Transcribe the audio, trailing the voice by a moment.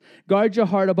Guard your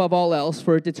heart above all else,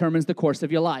 for it determines the course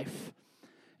of your life.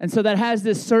 And so that has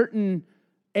this certain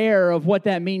air of what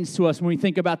that means to us when we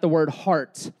think about the word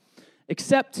heart.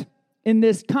 Except in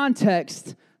this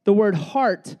context, the word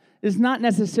heart is not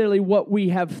necessarily what we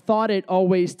have thought it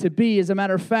always to be. As a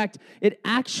matter of fact, it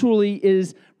actually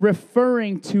is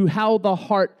referring to how the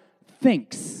heart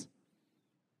thinks.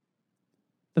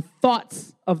 The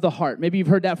thoughts of the heart. Maybe you've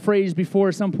heard that phrase before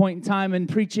at some point in time in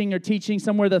preaching or teaching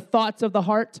somewhere, the thoughts of the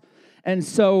heart. And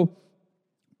so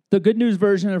the Good News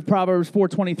version of Proverbs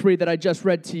 4:23 that I just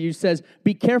read to you says,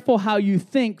 "Be careful how you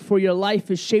think, for your life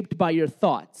is shaped by your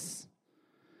thoughts."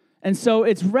 And so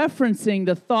it's referencing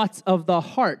the thoughts of the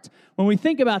heart. When we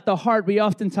think about the heart, we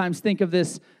oftentimes think of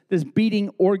this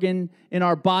beating organ in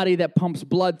our body that pumps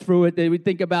blood through it. We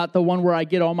think about the one where I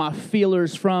get all my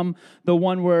feelers from, the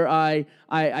one where I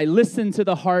listen to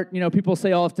the heart. You know, people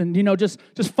say often,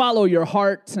 just follow your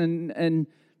heart, and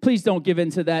please don't give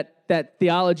into that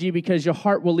theology, because your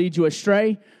heart will lead you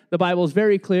astray. The Bible is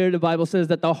very clear. The Bible says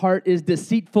that the heart is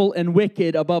deceitful and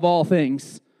wicked above all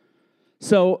things.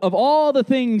 So of all the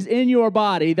things in your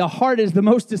body, the heart is the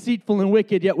most deceitful and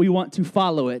wicked, yet we want to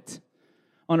follow it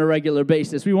on a regular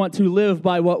basis. We want to live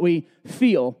by what we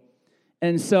feel.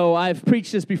 And so I've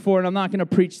preached this before, and I'm not going to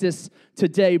preach this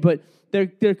today, but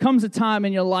there comes a time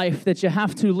in your life that you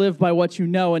have to live by what you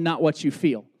know and not what you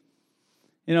feel.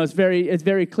 You know, it's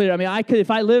very clear. I mean,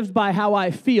 if I lived by how I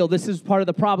feel, this is part of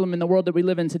the problem in the world that we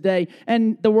live in today,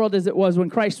 and the world as it was when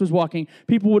Christ was walking.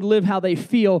 People would live how they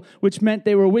feel, which meant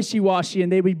they were wishy-washy,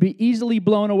 and they would be easily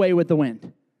blown away with the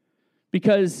wind,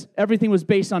 because everything was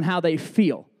based on how they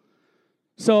feel.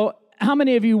 So how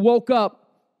many of you woke up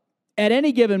at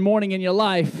any given morning in your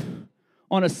life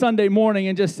on a Sunday morning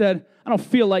and just said, "I don't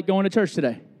feel like going to church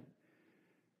today,"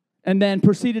 and then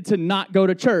proceeded to not go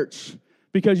to church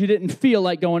because you didn't feel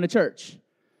like going to church?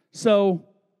 So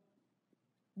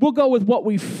we'll go with what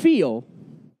we feel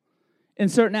in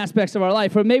certain aspects of our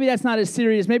life. Or maybe that's not as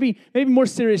serious. Maybe more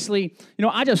seriously,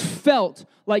 I just felt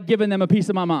like giving them a piece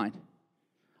of my mind.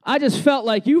 I just felt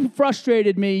like you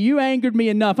frustrated me, you angered me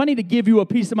enough. I need to give you a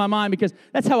piece of my mind because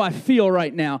that's how I feel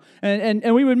right now.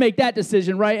 And we would make that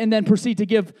decision, right? And then proceed to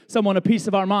give someone a piece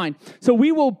of our mind. So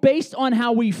we will, based on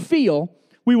how we feel,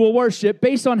 we will worship.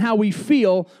 Based on how we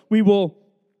feel, we will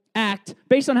act.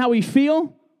 Based on how we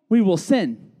feel, we will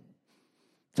sin.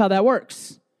 That's how that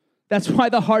works. That's why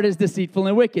the heart is deceitful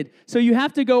and wicked. So you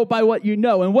have to go by what you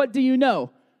know. And what do you know?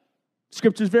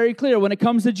 Scripture is very clear. When it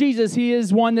comes to Jesus, he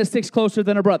is one that sticks closer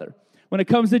than a brother. When it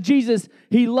comes to Jesus,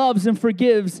 he loves and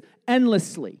forgives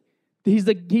endlessly.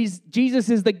 Jesus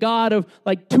is the God of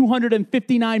like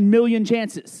 259 million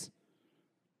chances.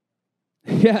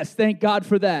 Yes, thank God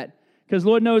for that. Because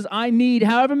Lord knows I need,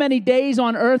 however many days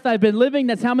on earth I've been living,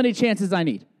 that's how many chances I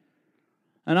need.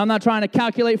 And I'm not trying to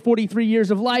calculate 43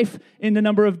 years of life in the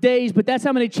number of days, but that's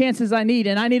how many chances I need.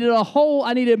 And I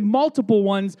needed multiple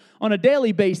ones on a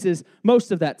daily basis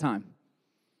most of that time.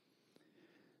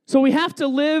 So we have to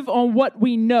live on what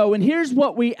we know. And here's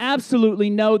what we absolutely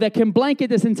know that can blanket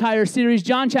this entire series.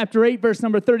 John chapter 8, verse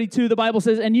number 32, the Bible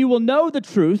says, "And you will know the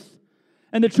truth,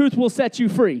 and the truth will set you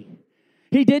free."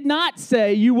 He did not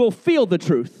say you will feel the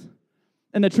truth,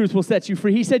 and the truth will set you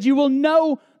free. He said you will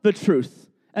know the truth,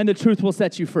 and the truth will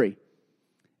set you free.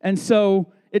 And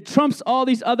so it trumps all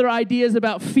these other ideas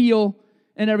about feel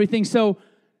and everything. So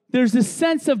there's this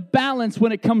sense of balance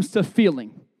when it comes to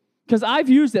feeling. Because I've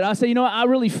used it. I say, I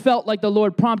really felt like the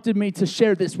Lord prompted me to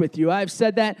share this with you. I've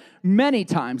said that many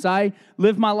times. I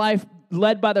live my life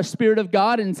led by the Spirit of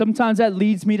God, and sometimes that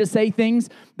leads me to say things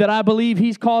that I believe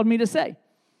He's called me to say.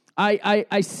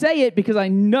 I say it because I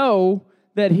know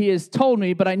that He has told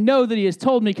me, but I know that He has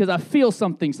told me because I feel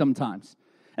something sometimes.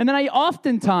 And then I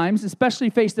oftentimes, especially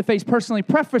face-to-face, personally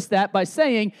preface that by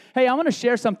saying, hey, I want to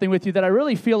share something with you that I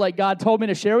really feel like God told me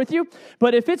to share with you,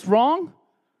 but if it's wrong,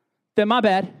 then my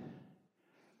bad.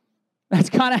 That's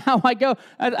kind of how I go.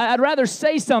 I'd rather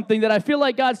say something that I feel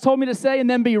like God's told me to say and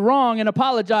then be wrong and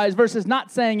apologize versus not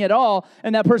saying at all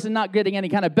and that person not getting any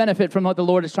kind of benefit from what the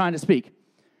Lord is trying to speak.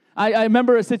 I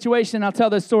remember a situation. I'll tell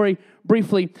this story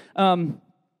briefly.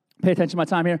 Pay attention to my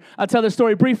time here. I'll tell this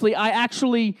story briefly. I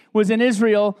actually was in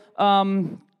Israel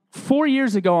 4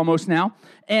 years ago almost now,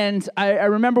 and I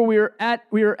remember we were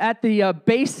at the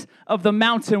base of the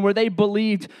mountain where they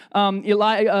believed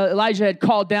Elijah had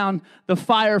called down the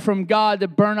fire from God to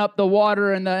burn up the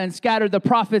water and scattered the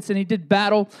prophets, and he did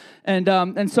battle,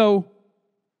 and so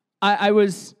I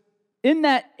was in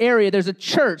that area. There's a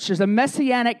church. There's a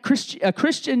Messianic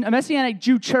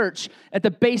Jew church at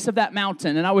the base of that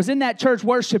mountain. And I was in that church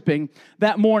worshiping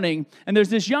that morning. And there's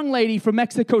this young lady from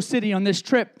Mexico City on this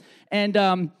trip. And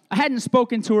I hadn't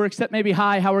spoken to her except maybe,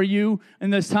 hi, how are you, in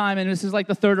this time. And this is like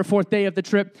the third or fourth day of the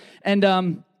trip. And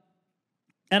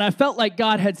I felt like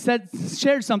God had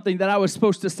shared something that I was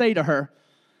supposed to say to her.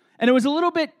 And it was a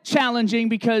little bit challenging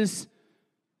because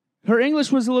her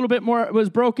English was a little bit more, was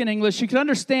broken English. She could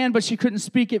understand, but she couldn't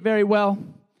speak it very well.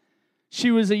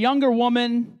 She was a younger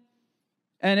woman,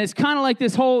 and it's kind of like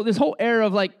this whole era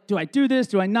of like, do I do this?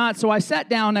 Do I not? So I sat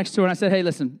down next to her, and I said, hey,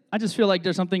 listen, I just feel like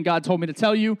there's something God told me to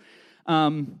tell you.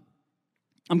 I'm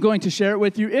going to share it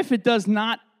with you. If it does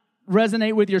not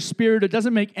resonate with your spirit, it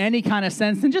doesn't make any kind of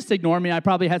sense, then just ignore me. I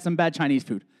probably had some bad Chinese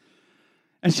food.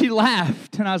 And she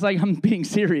laughed, and I was like, I'm being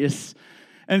serious.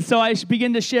 And so I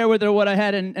began to share with her what I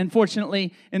had, and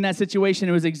fortunately, in that situation,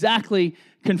 it was exactly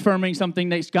confirming something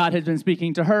that God had been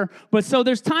speaking to her. But so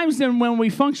there's times then when we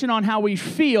function on how we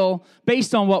feel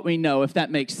based on what we know, if that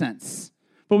makes sense.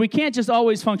 But we can't just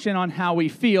always function on how we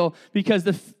feel, because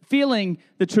the feeling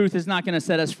the truth is not going to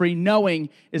set us free. Knowing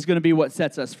is going to be what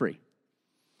sets us free.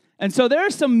 And so there are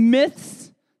some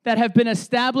myths that have been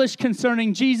established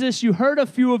concerning Jesus. You heard a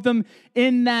few of them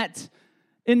in that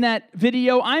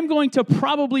video. I'm going to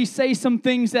probably say some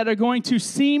things that are going to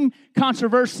seem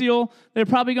controversial. They're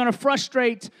probably going to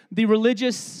frustrate the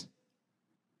religious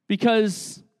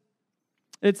because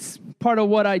it's part of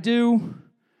what I do.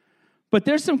 But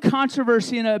there's some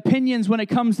controversy and opinions when it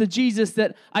comes to Jesus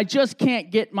that I just can't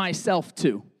get myself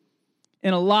to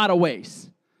in a lot of ways.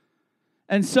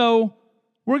 And so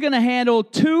we're going to handle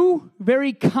two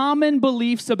very common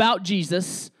beliefs about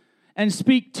Jesus and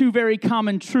speak two very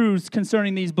common truths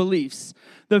concerning these beliefs.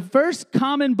 The first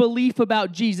common belief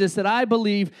about Jesus that I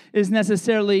believe is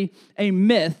necessarily a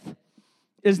myth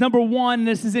is number one.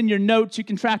 This is in your notes. You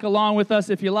can track along with us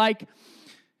if you like.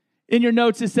 In your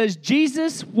notes, it says,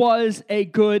 Jesus was a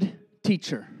good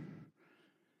teacher.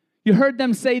 You heard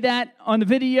them say that on the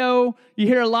video. You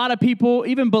hear a lot of people,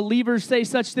 even believers, say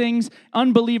such things.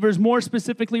 Unbelievers, more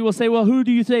specifically, will say, well, who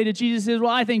do you say that Jesus is? Well,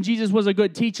 I think Jesus was a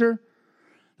good teacher.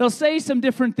 They'll say some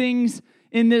different things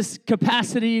in this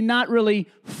capacity, not really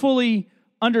fully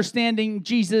understanding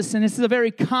Jesus. And this is a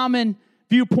very common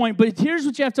viewpoint. But here's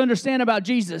what you have to understand about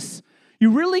Jesus.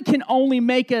 You really can only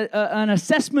make an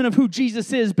assessment of who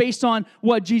Jesus is based on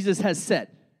what Jesus has said.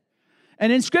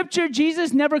 And in Scripture,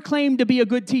 Jesus never claimed to be a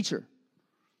good teacher.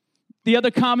 The other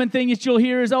common thing that you'll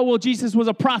hear is, oh, well, Jesus was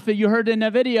a prophet. You heard in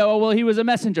that video, oh, well, he was a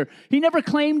messenger. He never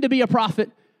claimed to be a prophet,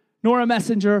 nor a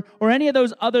messenger, or any of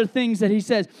those other things that he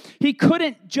says. He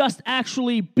couldn't just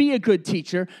actually be a good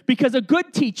teacher, because a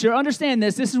good teacher, understand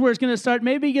this is where it's going to start,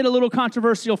 maybe get a little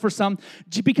controversial for some,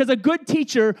 because a good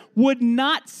teacher would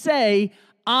not say,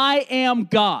 I am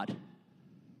God.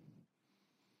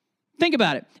 Think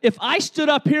about it. If I stood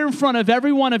up here in front of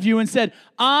every one of you and said,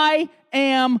 I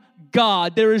am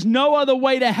God, there is no other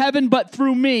way to heaven but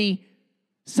through me,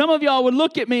 some of y'all would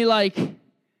look at me like,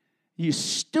 you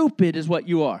stupid is what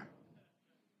you are.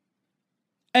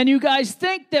 And you guys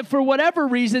think that for whatever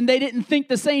reason, they didn't think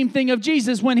the same thing of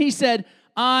Jesus when he said,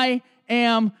 I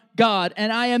am God,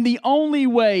 and I am the only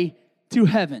way to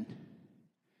heaven.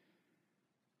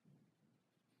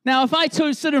 Now, if I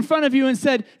stood in front of you and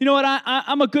said, you know what,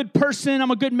 I'm a good person, I'm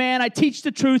a good man, I teach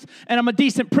the truth, and I'm a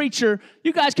decent preacher,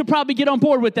 you guys could probably get on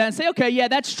board with that and say, okay, yeah,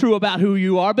 that's true about who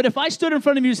you are. But if I stood in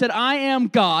front of you and said, I am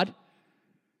God,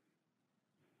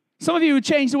 some of you would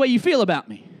change the way you feel about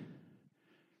me.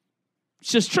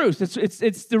 It's just truth.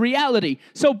 It's the reality.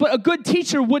 So, but a good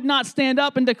teacher would not stand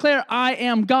up and declare, I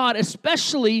am God,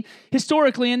 especially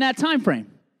historically in that time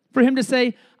frame. For him to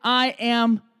say, I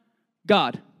am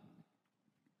God.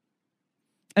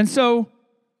 And so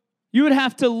you would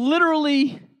have to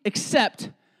literally accept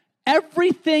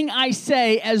everything I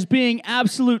say as being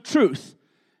absolute truth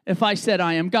if I said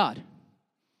I am God.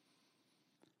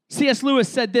 C.S. Lewis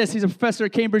said this. He's a professor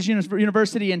at Cambridge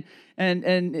University,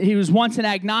 and he was once an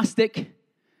agnostic.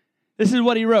 This is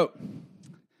what he wrote.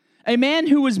 A man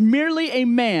who was merely a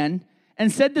man and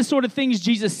said the sort of things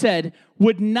Jesus said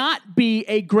would not be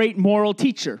a great moral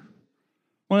teacher.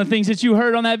 One of the things that you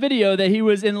heard on that video, that he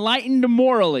was enlightened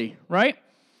morally, right?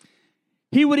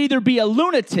 He would either be a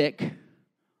lunatic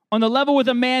on the level with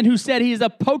a man who said he is a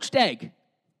poached egg,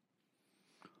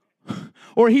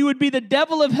 or he would be the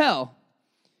devil of hell.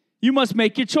 You must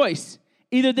make your choice.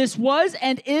 Either this was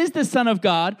and is the Son of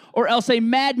God, or else a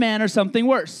madman or something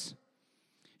worse.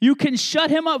 You can shut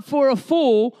him up for a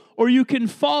fool, or you can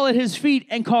fall at his feet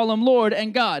and call him Lord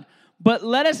and God. But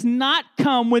let us not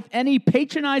come with any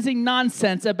patronizing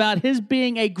nonsense about his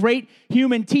being a great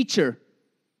human teacher.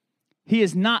 He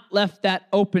has not left that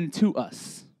open to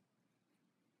us.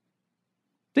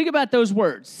 Think about those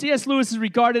words. C.S. Lewis is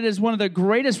regarded as one of the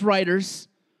greatest writers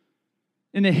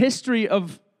in the history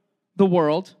of the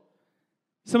world.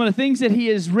 Some of the things that he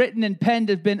has written and penned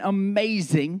have been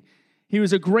amazing. He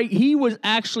was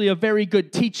actually a very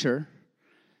good teacher.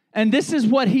 And this is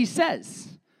what he says,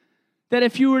 that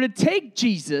if you were to take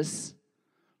Jesus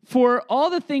for all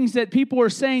the things that people are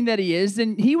saying that he is,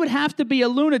 then he would have to be a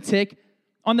lunatic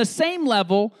on the same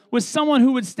level with someone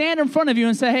who would stand in front of you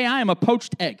and say, hey, I am a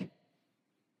poached egg.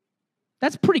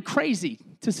 That's pretty crazy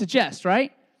to suggest,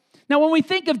 right? Now, when we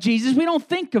think of Jesus, we don't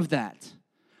think of that.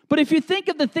 But if you think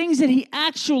of the things that he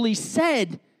actually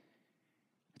said,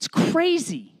 it's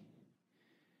crazy.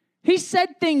 He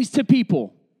said things to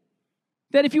people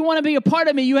that if you want to be a part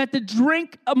of me, you have to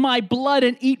drink of my blood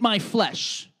and eat my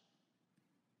flesh.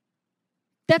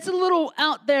 That's a little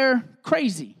out there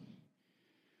crazy.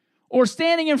 Or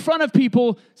standing in front of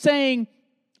people saying,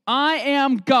 I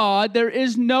am God,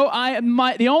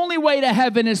 the only way to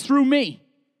heaven is through me.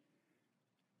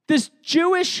 This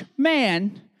Jewish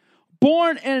man,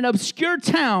 born in an obscure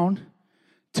town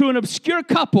to an obscure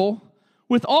couple,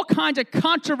 with all kinds of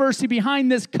controversy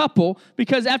behind this couple,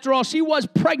 because after all, she was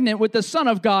pregnant with the Son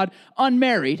of God,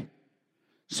 unmarried.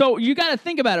 So you got to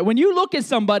think about it. When you look at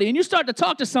somebody and you start to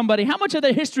talk to somebody, how much of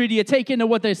their history do you take into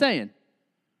what they're saying?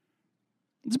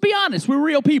 Let's be honest, we're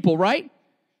real people, right?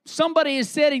 Somebody is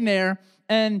sitting there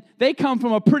and they come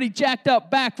from a pretty jacked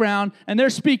up background and they're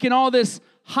speaking all this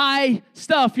high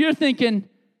stuff. You're thinking,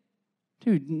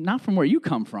 dude, not from where you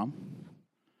come from,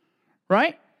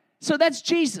 right? So that's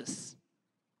Jesus.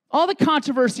 All the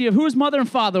controversy of who his mother and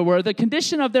father were, the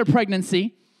condition of their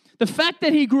pregnancy, the fact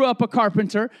that he grew up a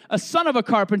carpenter, a son of a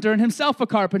carpenter, and himself a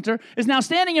carpenter, is now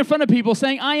standing in front of people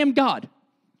saying, I am God.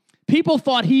 People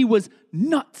thought he was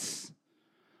nuts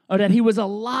or that he was a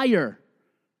liar.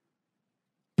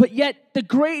 But yet,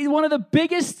 one of the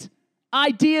biggest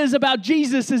ideas about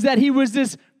Jesus is that he was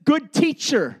this good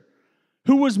teacher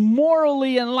who was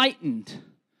morally enlightened.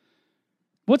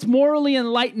 What's morally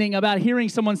enlightening about hearing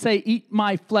someone say, eat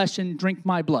my flesh and drink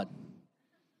my blood?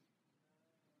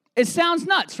 It sounds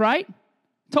nuts, right?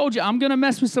 Told you, I'm going to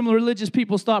mess with some religious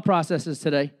people's thought processes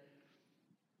today.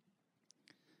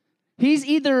 He's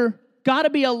either got to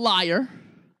be a liar,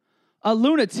 a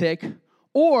lunatic,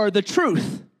 or the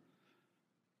truth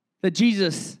that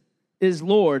Jesus is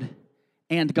Lord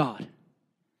and God.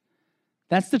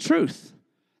 That's the truth.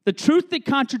 The truth that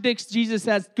contradicts Jesus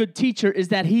as good teacher is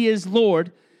that he is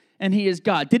Lord and he is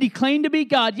God. Did he claim to be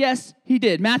God? Yes, he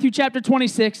did. Matthew chapter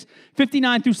 26,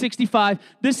 59 through 65.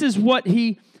 This is what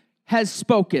he has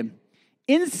spoken.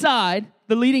 Inside,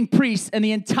 the leading priests and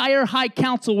the entire high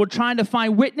council were trying to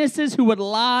find witnesses who would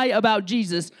lie about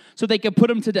Jesus so they could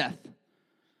put him to death.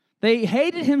 They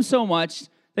hated him so much,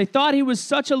 they thought he was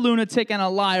such a lunatic and a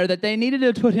liar that they needed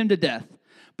to put him to death.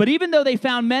 But even though they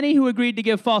found many who agreed to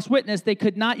give false witness, they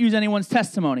could not use anyone's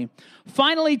testimony.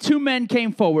 Finally, 2 men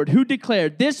came forward who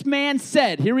declared, this man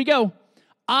said, here we go,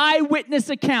 eyewitness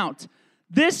account.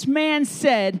 This man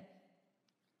said,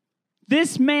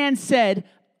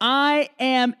 I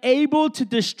am able to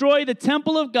destroy the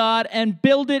temple of God and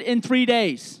build it in 3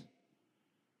 days.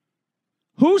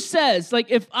 Who says,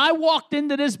 if I walked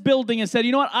into this building and said,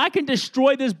 you know what, I can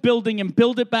destroy this building and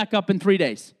build it back up in 3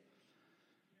 days?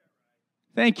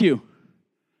 Thank you.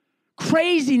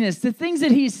 Craziness. The things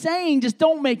that he's saying just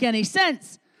don't make any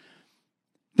sense.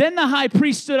 Then the high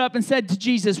priest stood up and said to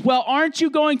Jesus, well, aren't you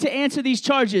going to answer these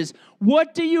charges?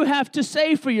 What do you have to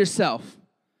say for yourself?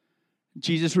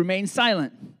 Jesus remained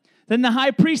silent. Then the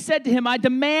high priest said to him, I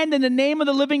demand in the name of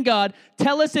the living God,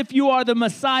 tell us if you are the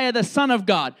Messiah, the Son of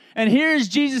God. And here's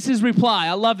Jesus' reply.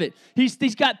 I love it.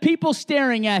 He's got people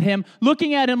staring at him,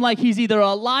 looking at him like he's either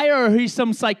a liar or he's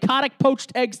some psychotic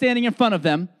poached egg standing in front of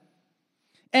them.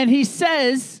 And he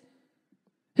says,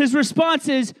 his response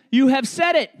is, you have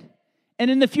said it.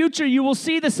 And in the future, you will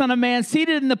see the Son of Man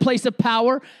seated in the place of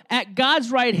power at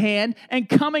God's right hand and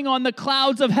coming on the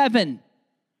clouds of heaven.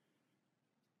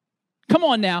 Come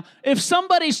on now. If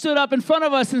somebody stood up in front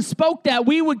of us and spoke that,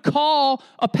 we would call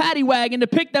a paddy wagon to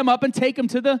pick them up and take them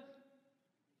to the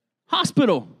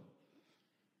hospital.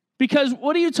 Because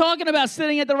what are you talking about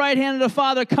sitting at the right hand of the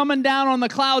Father, coming down on the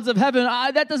clouds of heaven?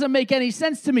 That doesn't make any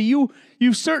sense to me.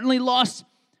 You've certainly lost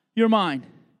your mind.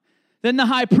 Then the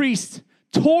high priest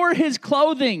tore his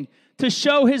clothing to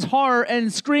show his horror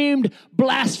and screamed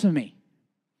blasphemy.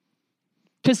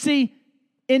 Because see,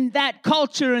 in that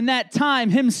culture, in that time,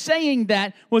 him saying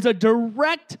that was a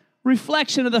direct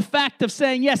reflection of the fact of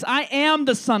saying, yes, I am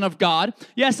the Son of God.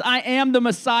 Yes, I am the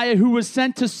Messiah who was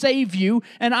sent to save you,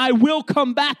 and I will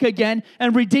come back again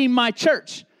and redeem my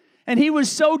church. And he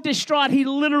was so distraught, he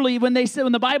literally, when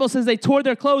the Bible says they tore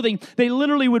their clothing, they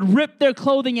literally would rip their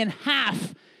clothing in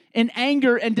half in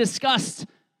anger and disgust.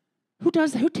 Who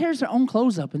does that? Who tears their own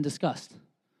clothes up in disgust?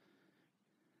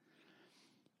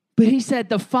 But he said,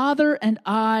 the Father and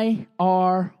I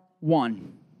are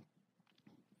one.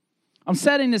 I'm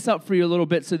setting this up for you a little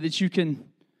bit so that you can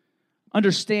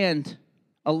understand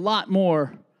a lot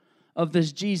more of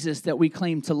this Jesus that we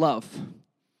claim to love.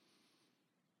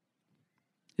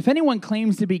 If anyone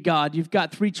claims to be God, you've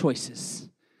got three choices.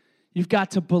 You've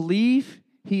got to believe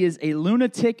he is a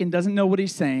lunatic and doesn't know what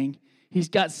he's saying. He's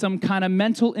got some kind of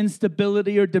mental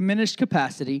instability or diminished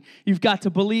capacity. You've got to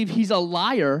believe he's a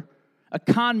liar, a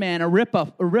con man, a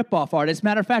rip-off artist.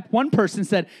 Matter of fact, one person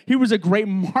said he was a great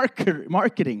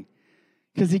marketing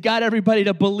because he got everybody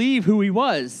to believe who he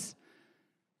was.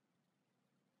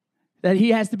 That he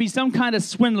has to be some kind of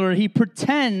swindler. He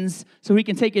pretends so he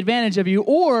can take advantage of you.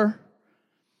 Or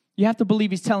you have to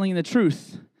believe he's telling the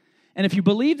truth. And if you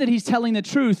believe that he's telling the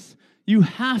truth, you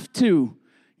have to.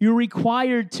 You're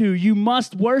required to. You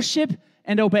must worship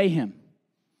and obey him.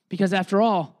 Because after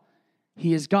all,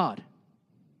 he is God.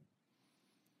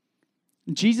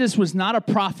 Jesus was not a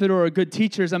prophet or a good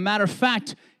teacher. As a matter of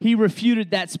fact, he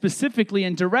refuted that specifically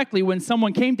and directly when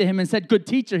someone came to him and said, good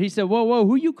teacher. He said, whoa,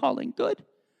 who are you calling good?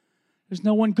 There's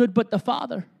no one good but the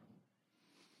Father.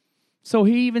 So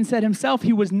he even said himself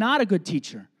he was not a good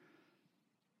teacher.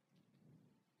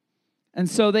 And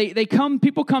so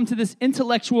people come to this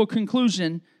intellectual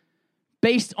conclusion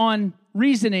based on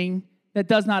reasoning that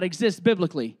does not exist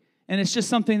biblically. And it's just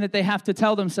something that they have to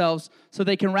tell themselves so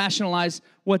they can rationalize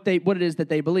what it is that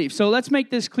they believe. So let's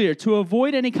make this clear. To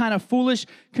avoid any kind of foolish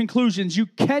conclusions, you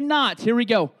cannot, here we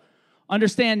go,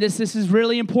 understand this is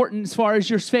really important as far as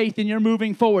your faith and you're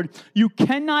moving forward. You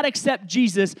cannot accept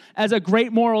Jesus as a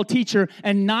great moral teacher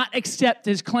and not accept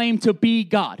his claim to be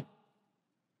God.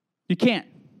 You can't.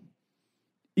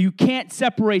 You can't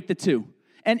separate the two.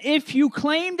 And if you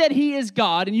claim that he is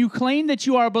God, and you claim that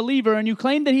you are a believer, and you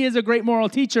claim that he is a great moral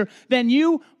teacher, then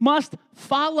you must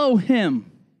follow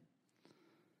him.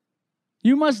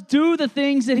 You must do the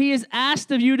things that he has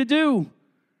asked of you to do.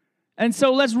 And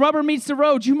so let's rubber meets the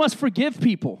road. You must forgive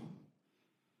people.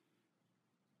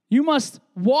 You must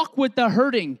walk with the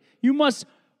hurting. You must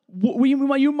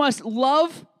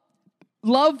love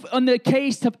on the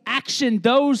case of action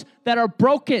those that are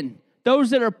broken,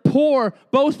 those that are poor,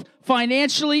 both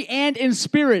financially and in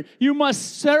spirit. You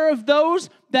must serve those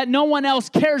that no one else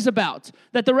cares about,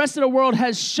 that the rest of the world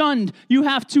has shunned. You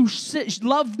have to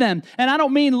love them. And I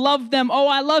don't mean love them, oh,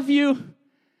 I love you.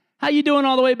 How you doing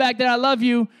all the way back there? I love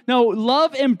you. No,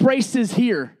 love embraces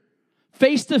here.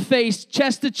 Face to face,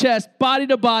 chest to chest, body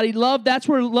to body. Love, that's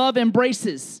where love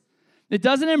embraces. It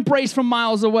doesn't embrace from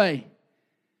miles away.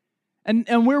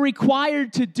 And we're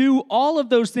required to do all of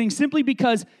those things simply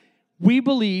because we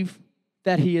believe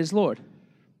that he is Lord.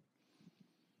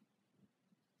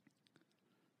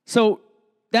 So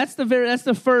that's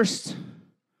the first,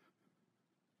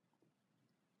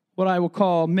 what I will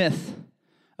call myth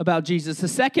about Jesus. The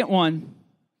second one,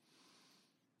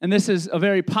 and this is a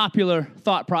very popular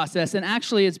thought process, and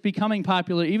actually it's becoming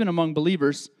popular even among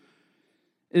believers,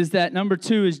 is that number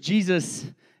two is Jesus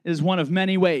is one of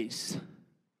many ways.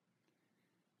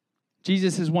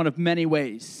 Jesus is one of many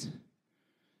ways.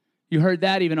 You heard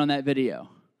that even on that video.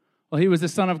 Well, he was the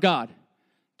Son of God,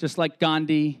 just like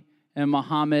Gandhi and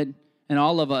Muhammad and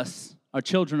all of us are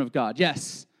children of God.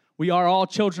 Yes, we are all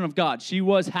children of God. She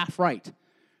was half right.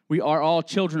 We are all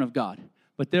children of God.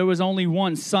 But there was only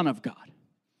one Son of God.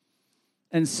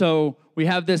 And so we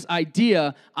have this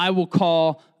idea I will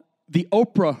call the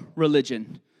Oprah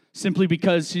religion, simply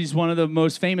because she's one of the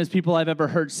most famous people I've ever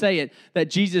heard say it, that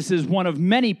Jesus is one of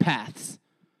many paths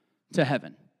to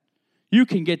heaven. You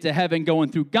can get to heaven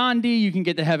going through Gandhi. You can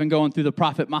get to heaven going through the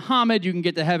prophet Muhammad. You can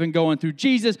get to heaven going through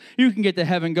Jesus. You can get to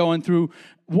heaven going through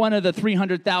one of the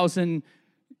 300,000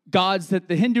 gods that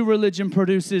the Hindu religion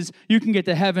produces. You can get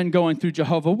to heaven going through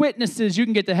Jehovah's Witnesses. You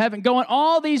can get to heaven going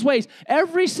all these ways.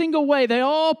 Every single way,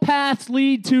 all paths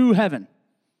lead to heaven.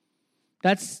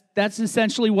 That's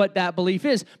essentially what that belief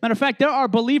is. Matter of fact, there are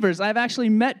believers. I've actually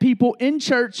met people in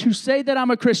church who say that I'm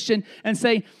a Christian and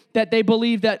say that they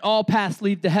believe that all paths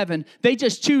lead to heaven. They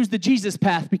just choose the Jesus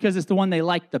path because it's the one they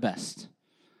like the best.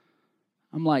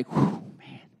 I'm like, whew,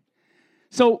 man.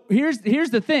 So here's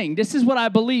the thing. This is what I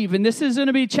believe, and this is going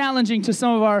to be challenging to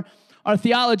some of our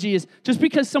theology, is just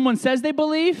because someone says they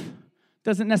believe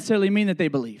doesn't necessarily mean that they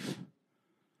believe.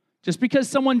 Just because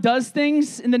someone does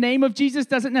things in the name of Jesus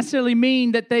doesn't necessarily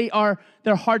mean that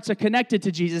their hearts are connected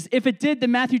to Jesus. If it did, then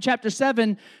Matthew chapter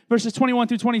 7, verses 21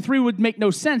 through 23 would make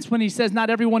no sense when he says, not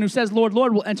everyone who says, Lord,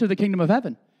 Lord, will enter the kingdom of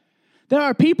heaven. There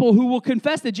are people who will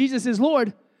confess that Jesus is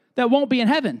Lord that won't be in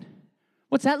heaven.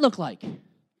 What's that look like?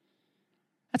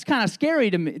 That's kind of scary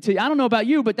to me. I don't know about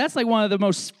you, but that's like one of the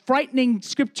most frightening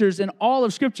scriptures in all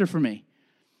of Scripture for me.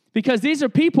 Because these are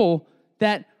people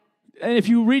that, and if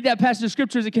you read that passage of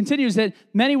Scripture, it continues that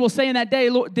many will say in that day,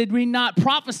 Lord, did we not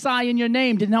prophesy in your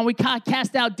name? Did not we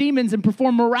cast out demons and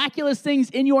perform miraculous things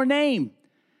in your name?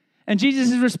 And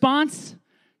Jesus' response,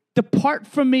 depart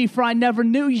from me, for I never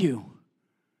knew you.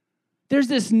 There's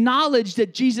this knowledge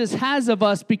that Jesus has of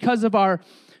us because of our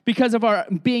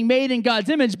being made in God's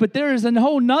image, but there is a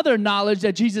whole nother knowledge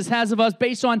that Jesus has of us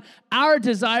based on our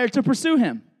desire to pursue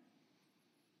him.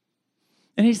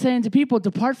 And he's saying to people,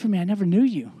 depart from me, I never knew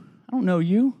you. I don't know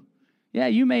you. Yeah,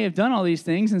 you may have done all these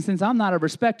things, and since I'm not a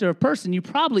respecter of person, you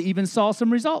probably even saw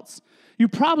some results. You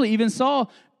probably even saw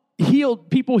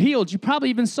people healed. You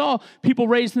probably even saw people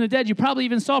raised from the dead. You probably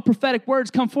even saw prophetic words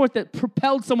come forth that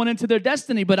propelled someone into their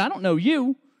destiny, but I don't know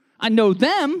you. I know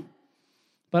them,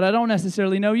 but I don't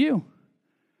necessarily know you.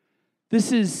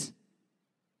 This is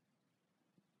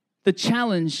the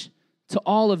challenge to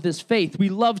all of this faith. We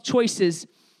love choices,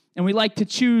 and we like to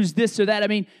choose this or that. I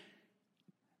mean,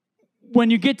 when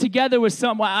you get together with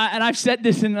someone, and I've said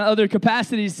this in other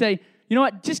capacities, say, you know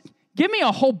what, just give me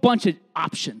a whole bunch of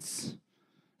options.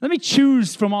 Let me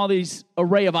choose from all these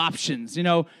array of options. You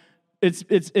know,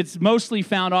 it's mostly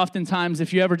found oftentimes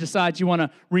if you ever decide you want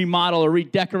to remodel or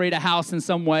redecorate a house in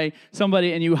some way,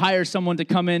 and you hire someone to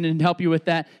come in and help you with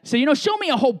that. So, you know, show me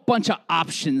a whole bunch of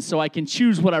options so I can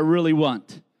choose what I really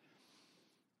want.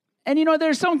 And, you know,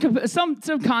 there's some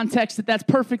context that's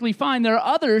perfectly fine. There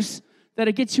are others that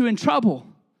it gets you in trouble.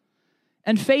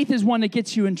 And faith is one that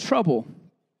gets you in trouble.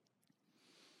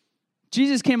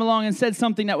 Jesus came along and said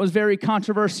something that was very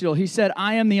controversial. He said,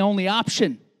 I am the only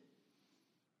option.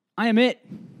 I am it.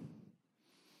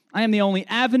 I am the only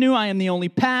avenue. I am the only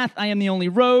path. I am the only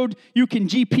road. You can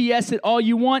GPS it all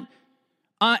you want.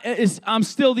 I'm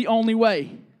still the only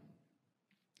way.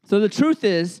 So the truth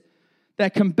is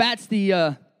that combats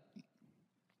the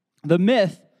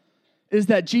myth is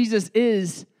that Jesus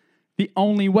is the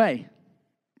only way.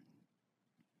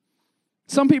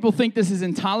 Some people think this is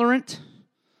intolerant.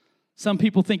 Some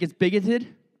people think it's bigoted.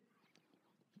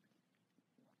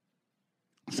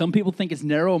 Some people think it's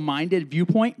narrow-minded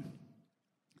viewpoint.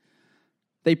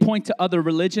 They point to other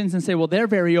religions and say, well, they're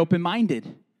very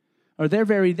open-minded, or they're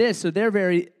very this, or they're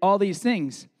very all these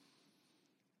things.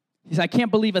 He says, I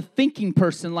can't believe a thinking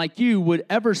person like you would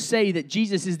ever say that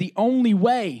Jesus is the only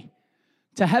way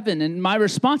to heaven. And my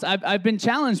response, I've been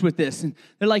challenged with this. And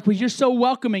they're like, well, you're so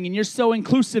welcoming, and you're so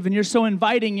inclusive, and you're so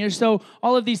inviting, you're so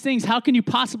all of these things. How can you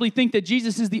possibly think that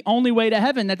Jesus is the only way to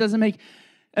heaven? That doesn't make,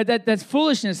 that's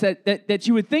foolishness that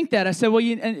you would think that. I said, well,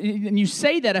 and you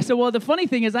say that. I said, well, the funny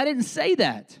thing is I didn't say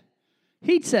that.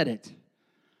 He said it.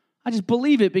 I just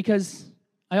believe it because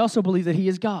I also believe that he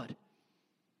is God.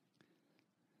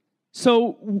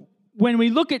 So when we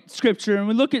look at Scripture, and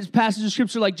we look at passages of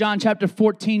Scripture like John chapter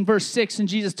 14, verse 6, and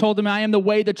Jesus told them, I am the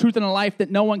way, the truth, and the life,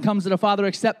 that no one comes to the Father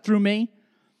except through me.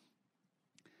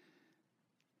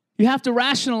 You have to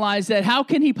rationalize that. How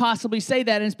can he possibly say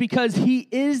that? And it's because he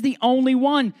is the only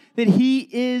one, that he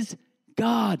is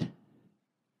God.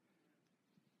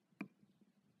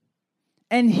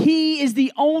 And he is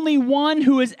the only one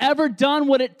who has ever done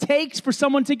what it takes for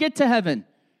someone to get to heaven.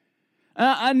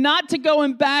 Not to go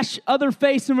and bash other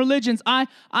faiths and religions. I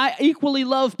equally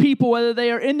love people, whether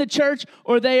they are in the church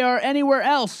or they are anywhere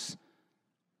else.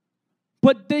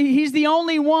 But he's the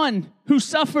only one who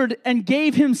suffered and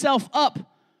gave himself up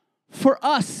for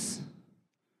us.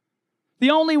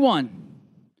 The only one.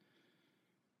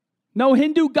 No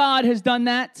Hindu god has done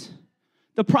that.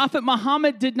 The Prophet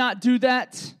Muhammad did not do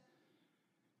that.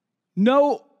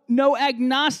 No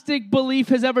agnostic belief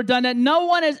has ever done that. No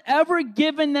one has ever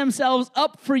given themselves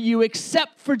up for you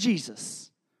except for Jesus.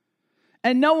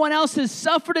 And no one else has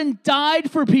suffered and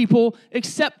died for people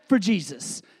except for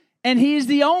Jesus. And he is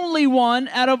the only one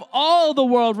out of all the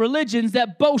world religions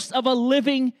that boasts of a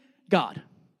living God.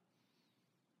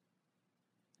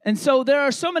 And so there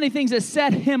are so many things that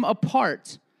set him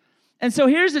apart. And so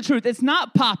here's the truth. It's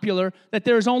not popular that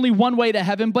there is only one way to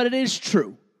heaven, but it is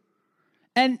true.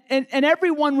 And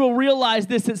everyone will realize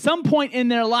this at some point in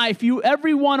their life.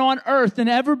 Everyone on earth and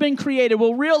ever been created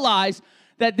will realize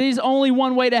that there's only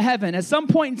one way to heaven. At some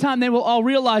point in time, they will all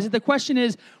realize it. The question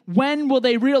is, when will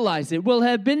they realize it? Will it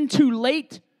have been too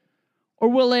late, or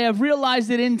will they have realized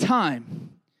it in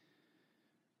time?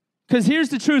 Because here's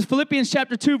the truth. Philippians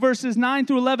chapter 2, verses 9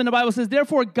 through 11, the Bible says,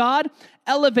 therefore God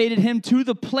elevated him to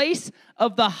the place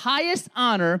of the highest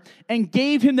honor and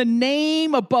gave him the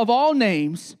name above all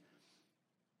names,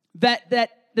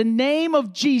 that the name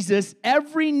of Jesus,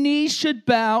 every knee should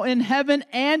bow in heaven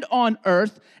and on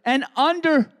earth and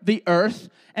under the earth,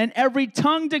 and every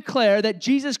tongue declare that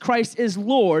Jesus Christ is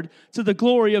Lord to the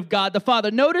glory of God the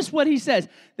Father. Notice what he says,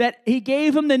 that he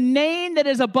gave him the name that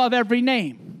is above every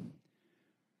name.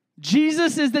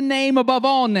 Jesus is the name above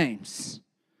all names.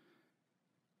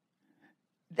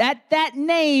 At that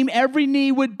name, every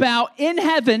knee would bow in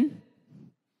heaven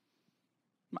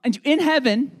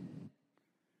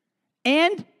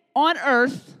and on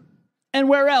earth, and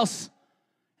where else?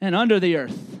 And under the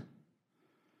earth.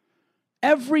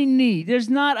 Every knee. There's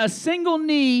not a single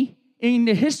knee in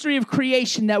the history of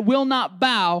creation that will not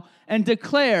bow and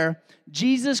declare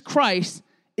Jesus Christ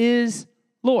is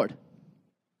Lord.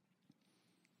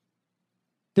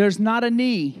 There's not a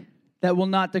knee that will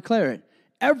not declare it.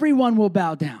 Everyone will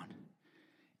bow down.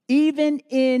 Even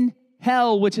in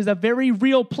hell, which is a very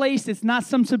real place. It's not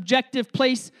some subjective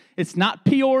place. It's not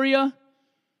Peoria.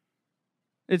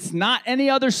 It's not any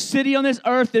other city on this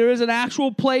earth. There is an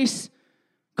actual place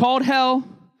called hell.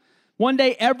 One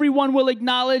day, everyone will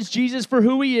acknowledge Jesus for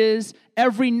who he is.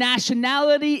 Every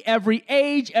nationality, every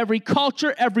age, every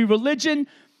culture, every religion,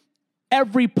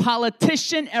 every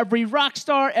politician, every rock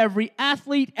star, every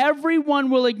athlete, everyone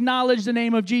will acknowledge the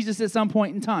name of Jesus at some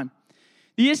point in time.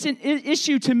 The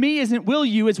issue to me isn't will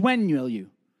you, it's when will you.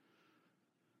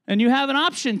 And you have an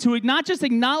option to not just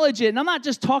acknowledge it. And I'm not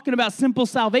just talking about simple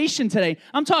salvation today.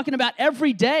 I'm talking about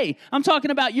every day. I'm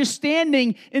talking about you're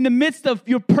standing in the midst of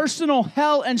your personal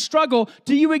hell and struggle.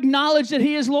 Do you acknowledge that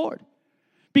he is Lord?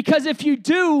 Because if you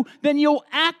do, then you'll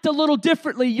act a little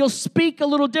differently. You'll speak a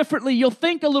little differently. You'll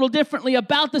think a little differently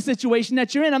about the situation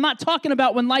that you're in. I'm not talking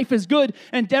about when life is good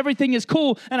and everything is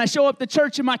cool and I show up to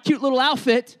church in my cute little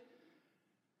outfit.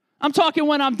 I'm talking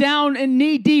when I'm down and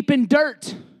knee deep in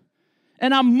dirt.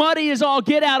 And I'm muddy as all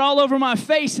get out all over my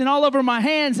face and all over my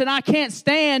hands, and I can't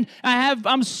stand.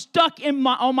 I'm stuck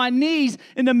on my knees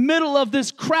in the middle of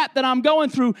this crap that I'm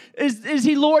going through. Is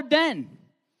he Lord then?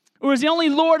 Or is he only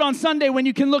Lord on Sunday when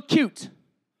you can look cute?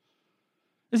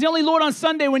 Is he only Lord on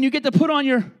Sunday when you get to put on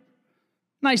your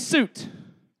nice suit?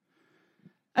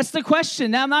 That's the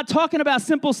question. Now, I'm not talking about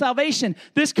simple salvation.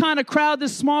 This kind of crowd,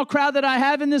 this small crowd that I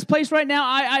have in this place right now,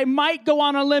 I might go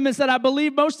on a limb and say that I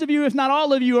believe most of you, if not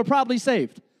all of you, are probably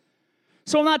saved.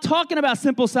 So I'm not talking about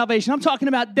simple salvation. I'm talking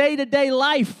about day-to-day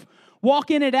life,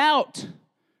 walking it out.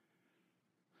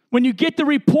 When you get the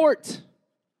report,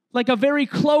 like a very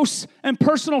close and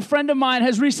personal friend of mine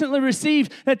has recently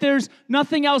received, that there's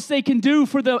nothing else they can do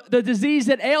for the disease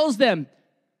that ails them,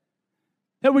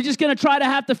 that we're just going to try to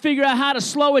have to figure out how to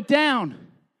slow it down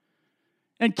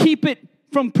and keep it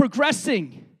from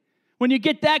progressing. When you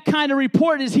get that kind of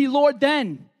report, is he Lord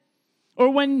then?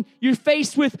 Or when you're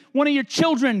faced with one of your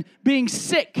children being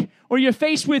sick, or you're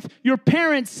faced with your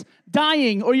parents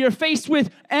dying, or you're faced with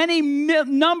any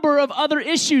number of other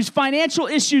issues, financial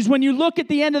issues, when you look at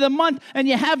the end of the month and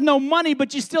you have no money,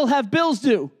 but you still have bills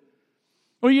due,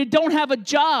 or you don't have a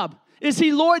job, is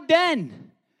he Lord then?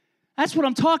 That's what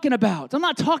I'm talking about. I'm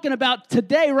not talking about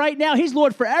today, right now. He's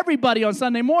Lord for everybody on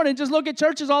Sunday morning. Just look at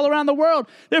churches all around the world.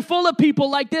 They're full of people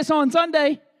like this on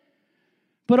Sunday.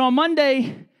 But on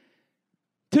Monday,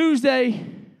 Tuesday,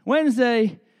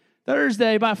 Wednesday,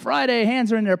 Thursday, by Friday,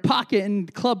 hands are in their pocket and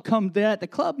they're at the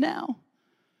club now.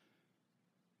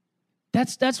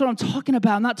 That's what I'm talking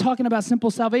about. I'm not talking about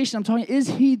simple salvation. I'm talking, is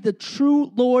he the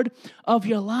true Lord of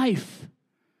your life?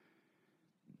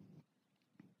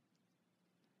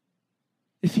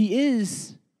 If he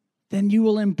is, then you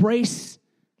will embrace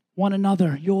one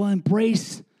another. You'll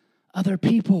embrace other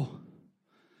people.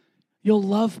 You'll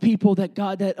love people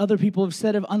that other people have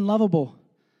said are unlovable.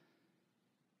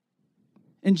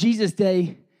 In Jesus'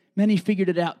 day, many figured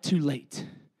it out too late.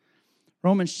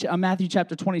 Matthew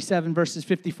chapter 27, verses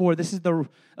 54. This is the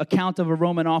account of a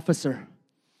Roman officer.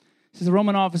 It says, the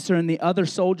Roman officer and the other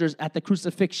soldiers at the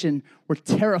crucifixion were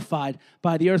terrified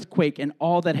by the earthquake and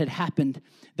all that had happened.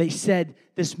 They said,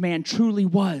 this man truly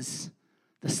was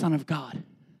the Son of God.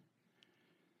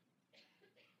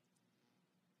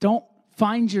 Don't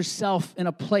find yourself in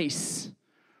a place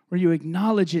where you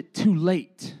acknowledge it too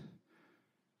late.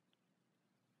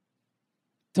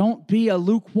 Don't be a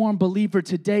lukewarm believer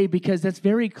today, because that's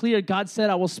very clear. God said,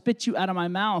 I will spit you out of my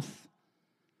mouth.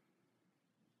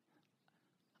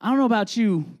 I don't know about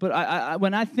you, but I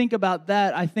when I think about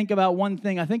that, I think about one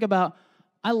thing.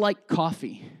 I like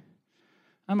coffee.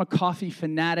 I'm a coffee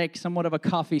fanatic, somewhat of a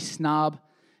coffee snob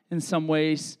in some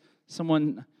ways.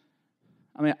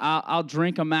 I'll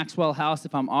drink a Maxwell House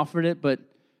if I'm offered it, but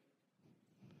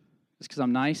it's because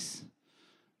I'm nice.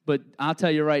 But I'll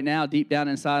tell you right now, deep down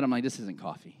inside, I'm like, this isn't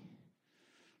coffee.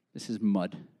 This is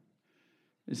mud.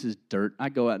 This is dirt. I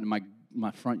go out in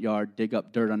my front yard, dig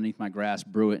up dirt underneath my grass,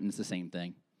 brew it, and it's the same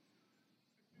thing.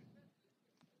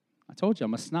 I told you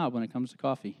I'm a snob when it comes to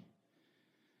coffee.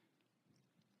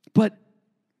 But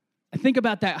I think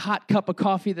about that hot cup of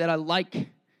coffee that I like, and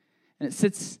it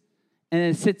sits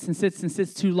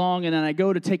too long, and then I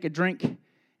go to take a drink, and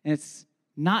it's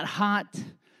not hot,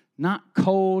 not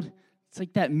cold. It's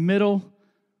like that middle.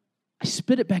 I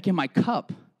spit it back in my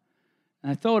cup, and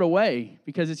I throw it away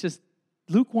because it's just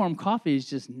lukewarm coffee is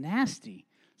just nasty.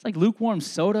 It's like lukewarm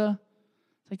soda.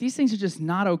 It's like these things are just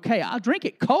not okay. I'll drink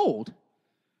it cold,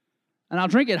 and I'll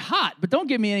drink it hot, but don't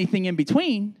give me anything in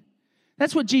between.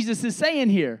 That's what Jesus is saying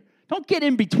here. Don't get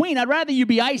in between. I'd rather you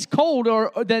be ice cold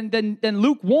than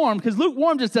lukewarm, because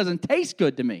lukewarm just doesn't taste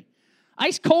good to me.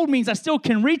 Ice cold means I still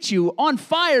can reach you. On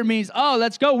fire means, oh,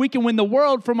 let's go. We can win the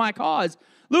world for my cause.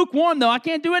 Lukewarm, though, I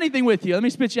can't do anything with you. Let me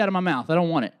spit you out of my mouth. I don't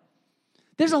want it.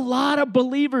 There's a lot of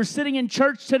believers sitting in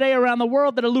church today around the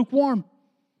world that are lukewarm.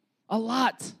 A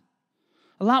lot.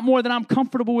 A lot more than I'm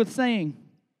comfortable with saying.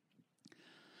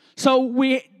 So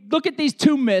we look at these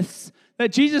two myths.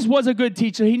 That Jesus was a good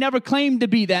teacher. He never claimed to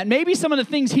be that. Maybe some of the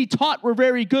things he taught were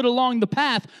very good along the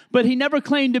path, but he never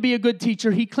claimed to be a good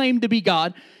teacher. He claimed to be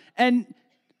God. And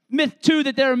myth two,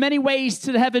 that there are many ways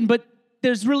to heaven, but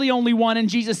there's really only one. And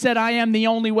Jesus said, I am the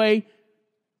only way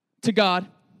to God.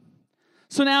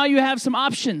 So now you have some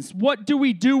options. What do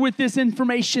we do with this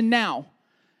information now?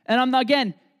 And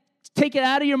again, take it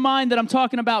out of your mind that I'm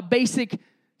talking about basic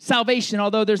salvation,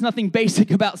 although there's nothing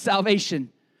basic about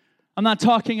salvation. I'm not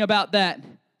talking about that.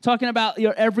 I'm talking about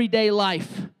your everyday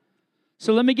life.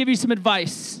 So let me give you some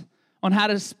advice on how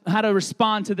to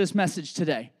respond to this message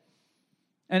today.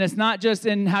 And it's not just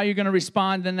in how you're going to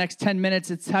respond in the next 10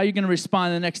 minutes. It's how you're going to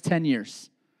respond in the next 10 years.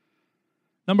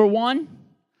 Number one,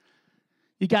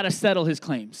 you got to settle his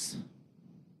claims.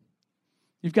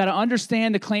 You've got to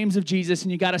understand the claims of Jesus,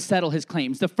 and you got to settle his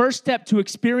claims. The first step to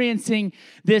experiencing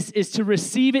this is to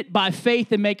receive it by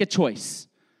faith and make a choice.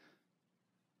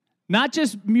 Not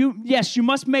just, yes, you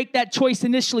must make that choice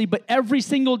initially, but every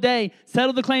single day,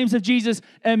 settle the claims of Jesus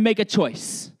and make a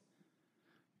choice.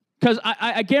 Because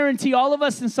I guarantee all of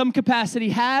us in some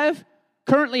capacity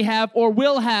currently have, or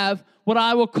will have what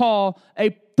I will call a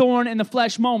thorn in the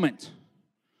flesh moment,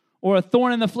 or a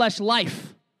thorn in the flesh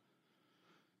life.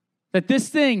 That this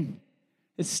thing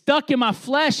is stuck in my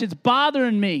flesh, it's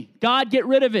bothering me. God, get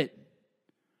rid of it.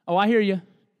 Oh, I hear you.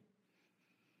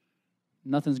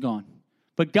 Nothing's gone.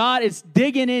 But God is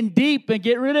digging in deep, and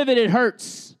get rid of it, it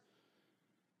hurts.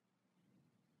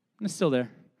 And it's still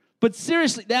there. But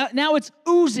seriously, now it's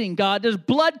oozing, God. There's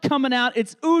blood coming out.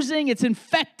 It's oozing. It's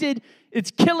infected.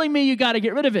 It's killing me. You got to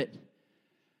get rid of it.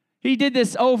 He did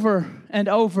this over and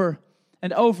over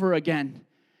and over again.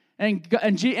 And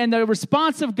the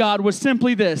response of God was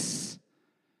simply this.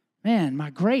 Man, my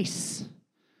grace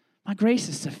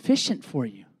is sufficient for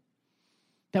you.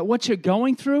 That what you're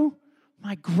going through,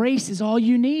 my grace is all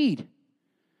you need.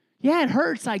 Yeah, it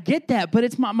hurts. I get that. But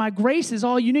it's my grace is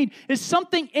all you need. There's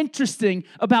something interesting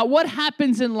about what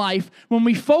happens in life when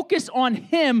we focus on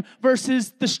him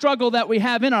versus the struggle that we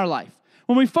have in our life.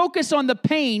 When we focus on the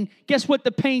pain, guess what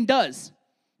the pain does?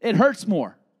 It hurts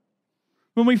more.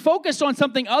 When we focus on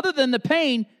something other than the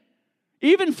pain,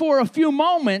 even for a few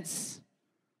moments,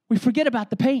 we forget about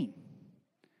the pain.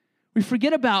 We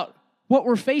forget about what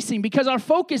we're facing because our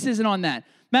focus isn't on that.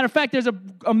 Matter of fact, there's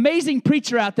an amazing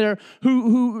preacher out there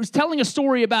who's telling a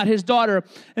story about his daughter,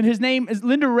 and his name is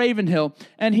Linda Ravenhill.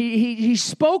 And he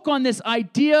spoke on this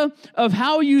idea of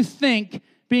how you think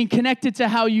being connected to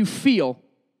how you feel.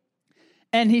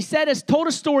 And he told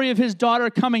a story of his daughter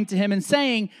coming to him and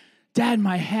saying, Dad,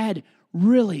 my head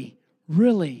really,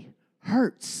 really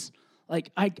hurts. Like,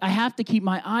 I have to keep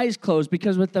my eyes closed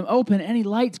because with them open, any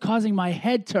light's causing my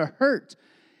head to hurt.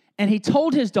 And he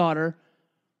told his daughter,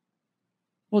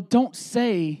 well, don't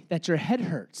say that your head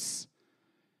hurts.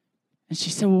 And she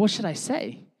said, well, what should I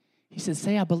say? He said,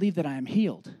 say, I believe that I am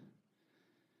healed.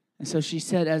 And so she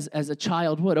said, as a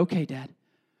child would, okay, Dad,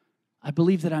 I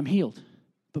believe that I'm healed,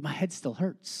 but my head still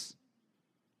hurts.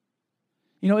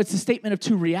 You know, it's a statement of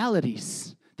two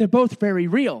realities. They're both very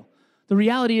real. The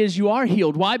reality is you are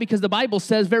healed. Why? Because the Bible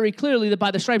says very clearly that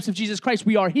by the stripes of Jesus Christ,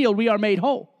 we are healed, we are made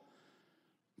whole.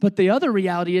 But the other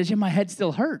reality is, yeah, my head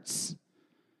still hurts.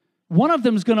 One of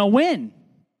them is going to win.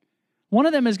 One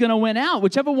of them is going to win out.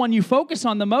 Whichever one you focus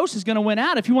on the most is going to win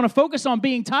out. If you want to focus on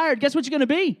being tired, guess what you're going to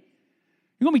be?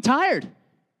 You're going to be tired.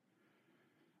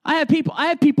 I have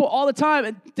people all the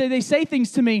time. They say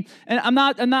things to me, and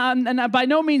and by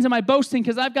no means am I boasting,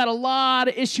 because I've got a lot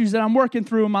of issues that I'm working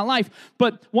through in my life.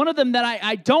 But one of them that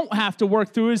I don't have to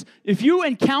work through is, if you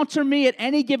encounter me at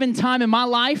any given time in my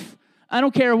life, I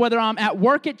don't care whether I'm at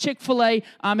work at Chick-fil-A,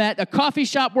 I'm at a coffee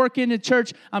shop working at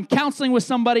church, I'm counseling with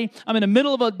somebody, I'm in the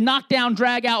middle of a knockdown,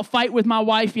 drag-out fight with my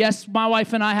wife. Yes, my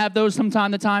wife and I have those from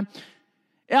time to time.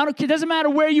 It doesn't matter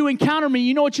where you encounter me.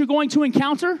 You know what you're going to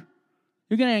encounter?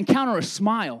 You're going to encounter a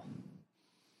smile.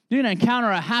 You're going to encounter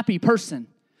a happy person.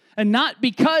 And not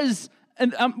because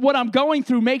what I'm going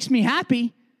through makes me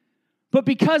happy, but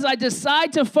because I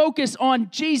decide to focus on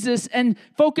Jesus and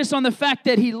focus on the fact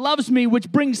that he loves me,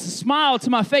 which brings a smile to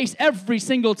my face every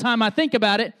single time I think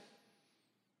about it.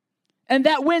 And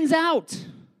that wins out.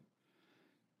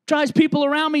 Drives people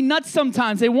around me nuts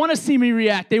sometimes. They want to see me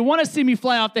react. They want to see me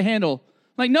fly off the handle.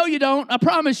 Like, no, you don't. I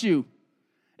promise you.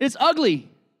 It's ugly.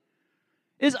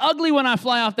 It's ugly when I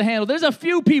fly off the handle. There's a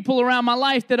few people around my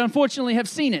life that unfortunately have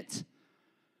seen it.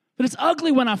 But it's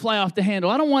ugly when I fly off the handle.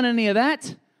 I don't want any of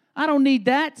that. I don't need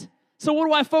that. So what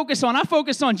do I focus on? I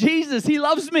focus on Jesus. He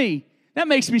loves me. That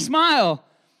makes me smile.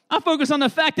 I focus on the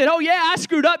fact that, oh yeah, I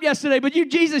screwed up yesterday, but you,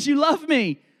 Jesus, you love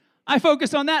me. I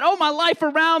focus on that. Oh, my life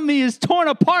around me is torn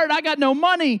apart. I got no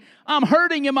money. I'm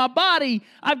hurting in my body.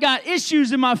 I've got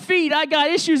issues in my feet. I got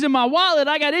issues in my wallet.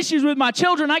 I got issues with my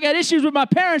children. I got issues with my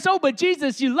parents. Oh, but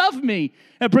Jesus, you love me.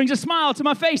 It brings a smile to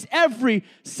my face every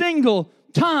single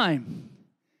time.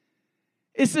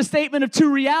 It's the statement of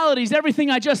two realities.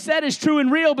 Everything I just said is true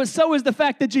and real, but so is the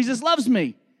fact that Jesus loves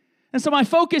me. And so my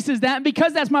focus is that, and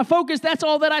because that's my focus, that's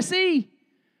all that I see.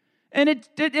 And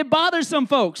it bothers some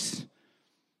folks.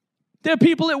 There are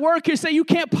people at work who say, you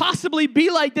can't possibly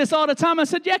be like this all the time. I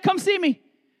said, yeah, come see me.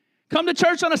 Come to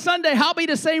church on a Sunday. I'll be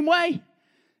the same way.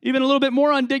 Even a little bit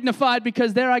more undignified,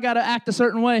 because there I got to act a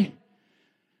certain way.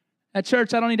 At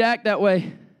church, I don't need to act that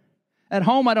way. At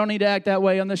home, I don't need to act that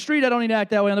way. On the street, I don't need to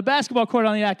act that way. On the basketball court, I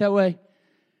don't need to act that way.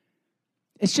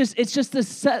 It's just a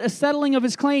settling of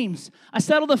his claims. I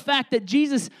settle the fact that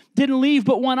Jesus didn't leave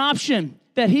but one option,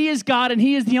 that he is God and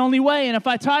he is the only way. And if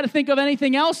I try to think of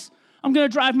anything else, I'm going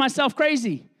to drive myself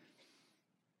crazy.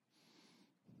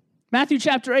 Matthew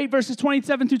chapter 8, verses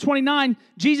 27 through 29,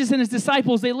 Jesus and his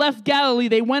disciples, they left Galilee.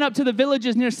 They went up to the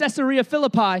villages near Caesarea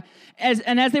Philippi. As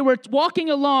they were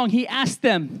walking along, he asked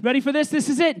them, ready for this? This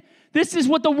is it. This is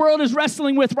what the world is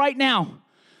wrestling with right now.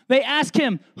 They asked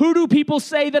him, who do people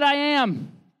say that I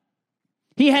am?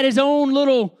 He had his own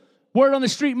little word on the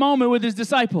street moment with his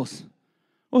disciples.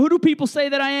 Well, who do people say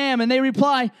that I am? And they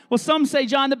reply, well, some say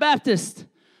John the Baptist.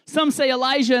 Some say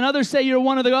Elijah, and others say you're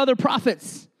one of the other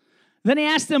prophets. Then he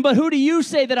asked them, but who do you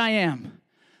say that I am?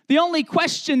 The only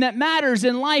question that matters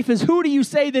in life is, who do you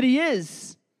say that he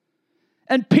is?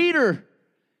 And Peter,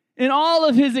 in all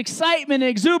of his excitement and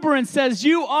exuberance, says,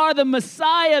 you are the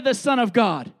Messiah, the Son of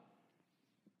God.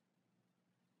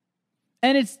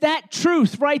 And it's that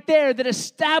truth right there that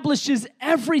establishes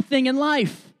everything in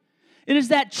life. It is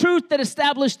that truth that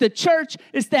established the church.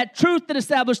 It's that truth that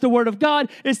established the Word of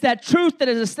God. It's that truth that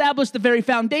has established the very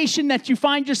foundation that you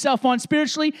find yourself on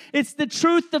spiritually. It's the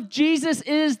truth of Jesus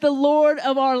is the Lord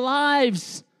of our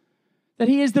lives, that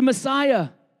he is the Messiah.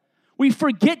 We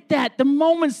forget that. The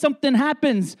moment something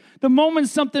happens, the moment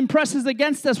something presses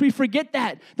against us, we forget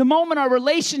that. The moment our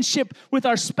relationship with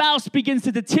our spouse begins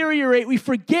to deteriorate, we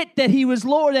forget that he was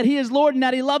Lord, that he is Lord, and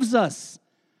that he loves us.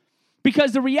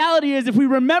 Because the reality is, if we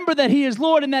remember that he is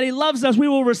Lord and that he loves us, we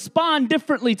will respond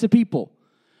differently to people.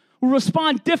 We'll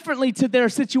respond differently to their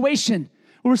situation.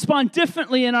 We'll respond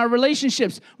differently in our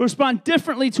relationships. We'll respond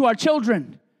differently to our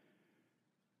children.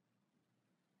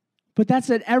 But that's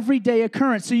an everyday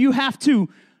occurrence. So you have to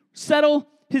settle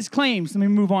his claims. Let me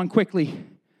move on quickly.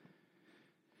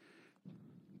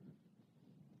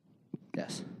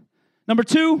 Yes. Number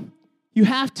 2, you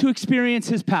have to experience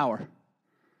his power.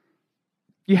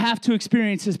 You have to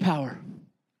experience his power.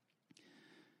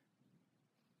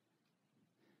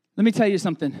 Let me tell you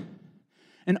something.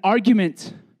 An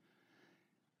argument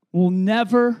will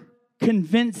never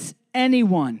convince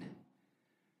anyone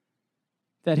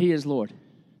that he is Lord.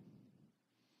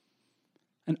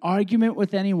 An argument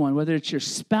with anyone, whether it's your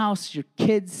spouse, your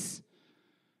kids,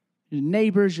 your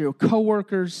neighbors, your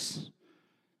coworkers,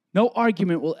 no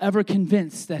argument will ever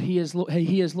convince that he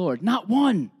is Lord. Not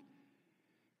one.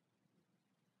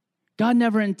 God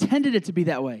never intended it to be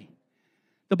that way.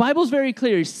 The Bible's very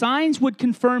clear. Signs would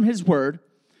confirm his word,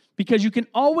 because you can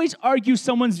always argue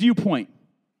someone's viewpoint.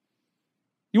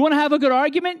 You want to have a good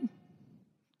argument?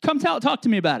 Come talk to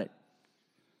me about it.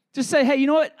 Just say, hey, you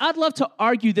know what? I'd love to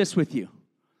argue this with you.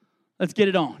 Let's get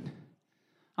it on.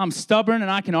 I'm stubborn and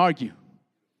I can argue.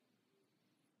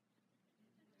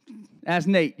 Ask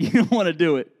Nate. You don't want to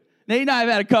do it. Nate and I have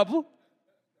had a couple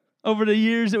over the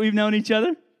years that we've known each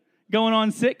other, going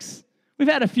on 6. We've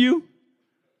had a few.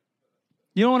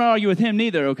 You don't want to argue with him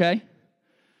neither, okay?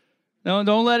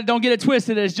 Don't get it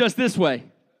twisted. It's just this way.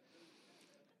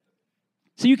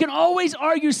 So you can always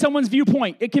argue someone's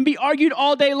viewpoint. It can be argued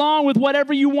all day long with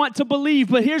whatever you want to believe,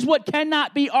 but here's what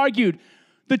cannot be argued.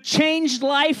 The changed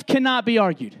life cannot be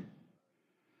argued.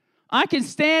 I can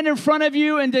stand in front of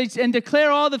you and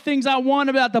declare all the things I want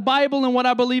about the Bible and what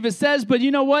I believe it says, but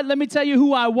you know what? Let me tell you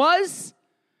who I was,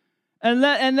 and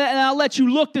I'll let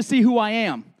you look to see who I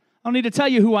am. I don't need to tell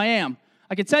you who I am.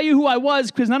 I can tell you who I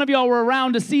was because none of y'all were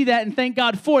around to see that, and thank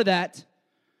God for that.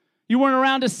 You weren't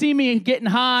around to see me getting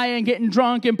high and getting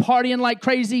drunk and partying like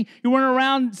crazy. You weren't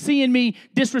around seeing me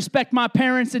disrespect my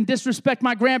parents and disrespect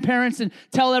my grandparents and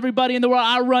tell everybody in the world,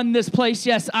 I run this place.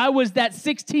 Yes, I was that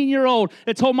 16-year-old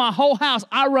that told my whole house,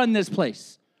 I run this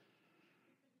place.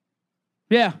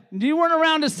 Yeah, you weren't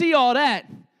around to see all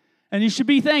that, and you should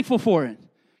be thankful for it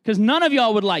because none of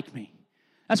y'all would like me.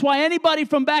 That's why anybody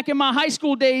from back in my high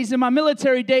school days and my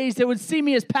military days that would see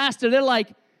me as pastor, they're like,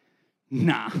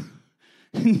 nah.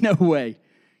 No way.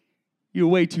 You're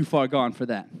way too far gone for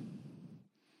that.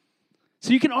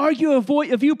 So you can argue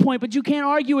a viewpoint, but you can't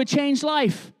argue a changed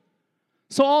life.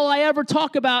 So all I ever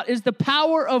talk about is the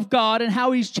power of God and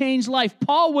how he's changed life.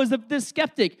 Paul was this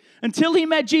skeptic. Until he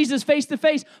met Jesus face to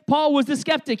face, Paul was the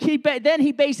skeptic. Then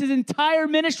he based his entire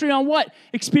ministry on what?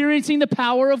 Experiencing the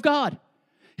power of God.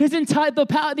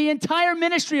 The entire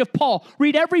ministry of Paul,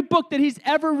 read every book that he's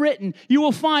ever written, you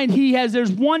will find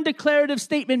there's one declarative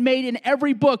statement made in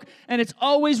every book, and it's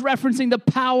always referencing the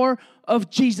power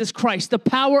of Jesus Christ, the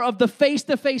power of the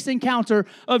face-to-face encounter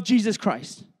of Jesus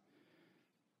Christ.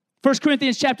 1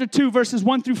 Corinthians chapter 2, verses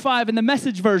 1 through 5, in the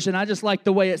Message version, I just like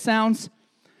the way it sounds.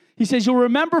 He says, you'll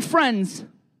remember, friends,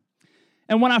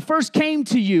 and when I first came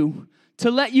to you, to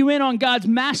let you in on God's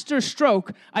master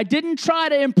stroke, I didn't try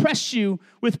to impress you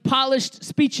with polished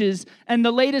speeches and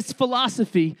the latest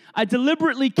philosophy. I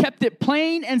deliberately kept it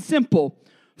plain and simple.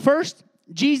 First,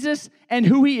 Jesus and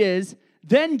who he is,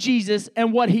 then Jesus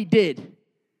and what he did.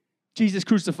 Jesus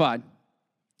crucified.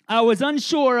 I was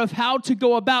unsure of how to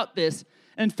go about this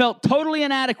and felt totally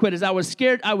inadequate as I was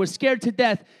scared to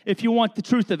death, if you want the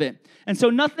truth of it. And so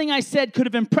nothing I said could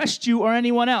have impressed you or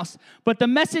anyone else. But the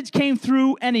message came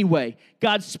through anyway.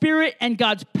 God's Spirit and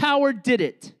God's power did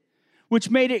it, which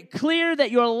made it clear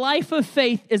that your life of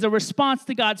faith is a response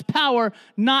to God's power,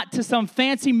 not to some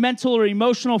fancy mental or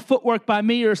emotional footwork by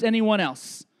me or anyone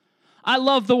else. I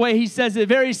love the way he says it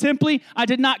very simply. I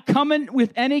did not come in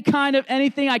with any kind of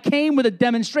anything. I came with a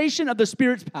demonstration of the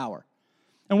Spirit's power.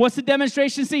 And what's the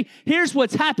demonstration? See, here's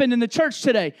what's happened in the church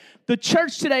today. The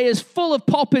church today is full of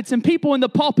pulpits and people in the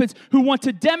pulpits who want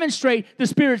to demonstrate the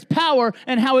Spirit's power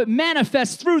and how it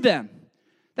manifests through them.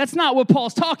 That's not what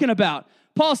Paul's talking about.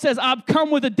 Paul says, I've come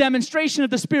with a demonstration of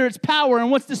the Spirit's power. And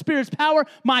what's the Spirit's power?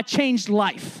 My changed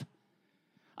life.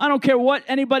 I don't care what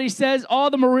anybody says, all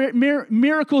the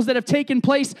miracles that have taken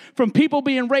place, from people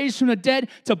being raised from the dead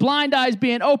to blind eyes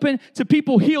being opened to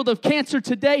people healed of cancer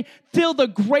today, still the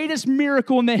greatest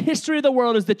miracle in the history of the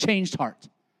world is the changed heart.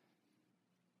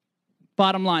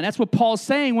 Bottom line, that's what Paul's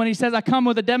saying when he says, I come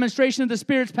with a demonstration of the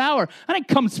Spirit's power. I didn't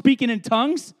come speaking in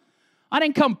tongues. I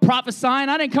didn't come prophesying.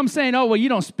 I didn't come saying, oh, well, you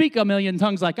don't speak a million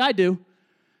tongues like I do.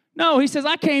 No, he says,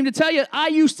 I came to tell you, I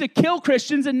used to kill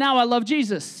Christians and now I love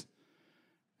Jesus.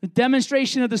 The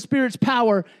demonstration of the Spirit's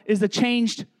power is the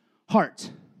changed heart.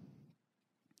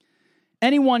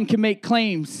 Anyone can make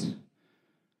claims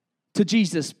to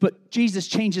Jesus, but Jesus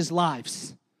changes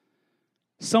lives.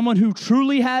 Someone who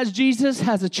truly has Jesus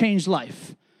has a changed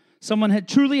life. Someone who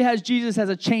truly has Jesus has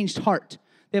a changed heart.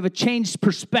 They have a changed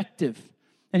perspective.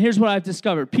 And here's what I've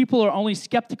discovered. People are only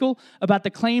skeptical about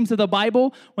the claims of the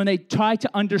Bible when they try to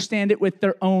understand it with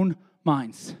their own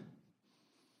minds.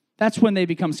 That's when they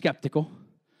become skeptical.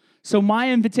 So my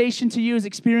invitation to you is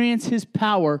experience his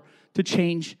power to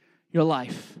change your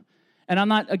life. And I'm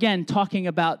not, again, talking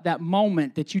about that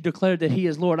moment that you declared that he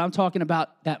is Lord. I'm talking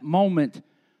about that moment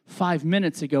 5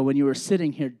 minutes ago when you were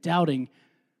sitting here doubting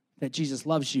that Jesus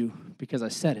loves you because I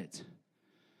said it.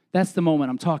 That's the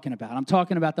moment I'm talking about. I'm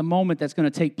talking about the moment that's going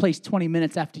to take place 20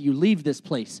 minutes after you leave this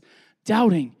place,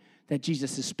 doubting that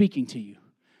Jesus is speaking to you.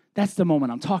 That's the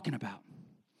moment I'm talking about.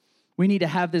 We need to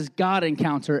have this God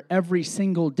encounter every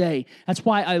single day. That's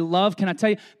why I love, can I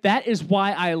tell you, that is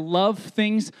why I love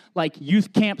things like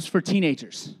youth camps for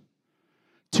teenagers.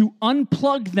 To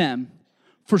unplug them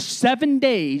for 7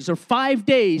 days or 5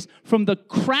 days from the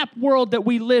crap world that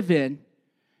we live in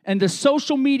and the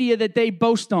social media that they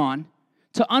boast on,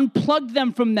 to unplug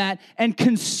them from that and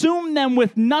consume them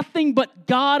with nothing but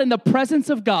God and the presence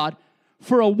of God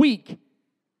for a week.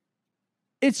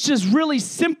 It's just really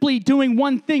simply doing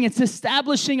one thing. It's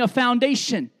establishing a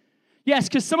foundation. Yes,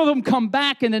 because some of them come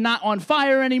back and they're not on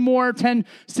fire anymore 10,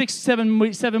 6, 7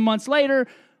 months later.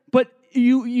 But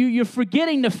you're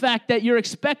forgetting the fact that you're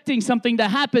expecting something to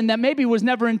happen that maybe was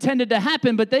never intended to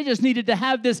happen, but they just needed to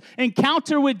have this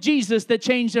encounter with Jesus that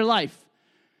changed their life.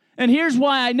 And here's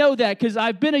why I know that, because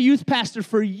I've been a youth pastor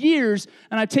for years,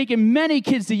 and I've taken many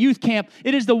kids to youth camp.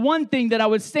 It is the one thing that I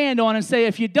would stand on and say,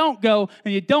 if you don't go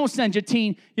and you don't send your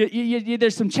teen,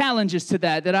 there's some challenges to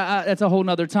that. That's a whole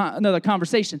another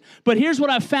conversation. But here's what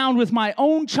I found with my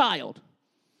own child.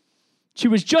 She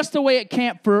was just away at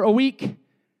camp for a week.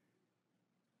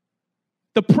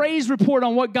 The praise report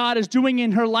on what God is doing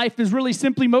in her life is really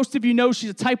simply, most of you know she's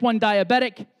a type 1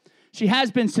 diabetic. She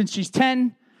has been since she's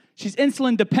 10. She's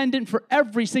insulin dependent for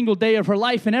every single day of her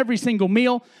life and every single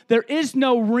meal. There is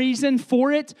no reason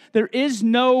for it. There is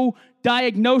no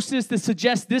diagnosis that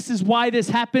suggests this is why this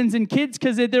happens in kids,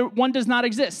 because one does not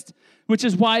exist, which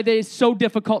is why they're so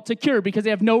difficult to cure, because they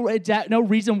have no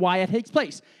reason why it takes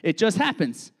place. It just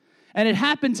happens. And it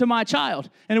happened to my child.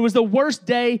 And it was the worst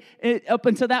day up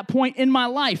until that point in my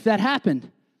life that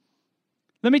happened.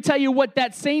 Let me tell you what,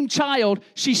 that same child,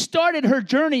 she started her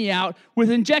journey out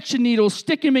with injection needles,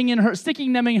 sticking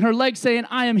them in her leg, saying,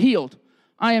 I am healed.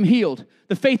 I am healed.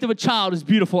 The faith of a child is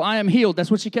beautiful. I am healed. That's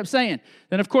what she kept saying.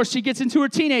 Then, of course, she gets into her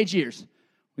teenage years.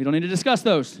 We don't need to discuss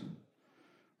those.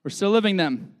 We're still living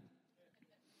them.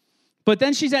 But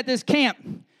then she's at this camp,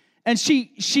 and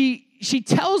she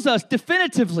tells us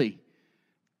definitively,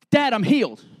 Dad, I'm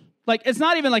healed. Like, it's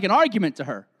not even like an argument to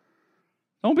her.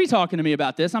 Don't be talking to me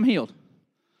about this. I'm healed.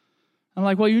 I'm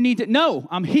like, well, you need to, no,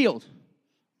 I'm healed.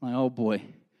 I'm like, oh boy.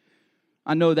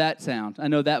 I know that sound. I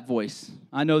know that voice.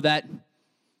 I know that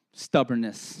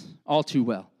stubbornness all too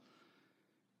well.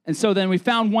 And so then we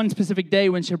found one specific day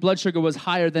when her blood sugar was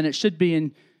higher than it should be,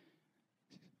 and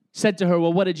said to her,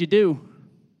 well, what did you do?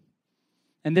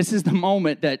 And this is the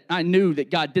moment that I knew that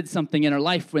God did something in her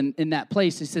life when in that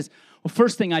place. He says, well,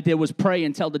 first thing I did was pray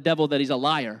and tell the devil that he's a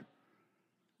liar.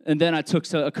 And then I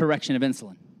took a correction of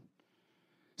insulin.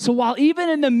 So while even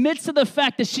in the midst of the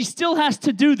fact that she still has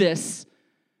to do this,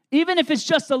 even if it's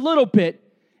just a little bit,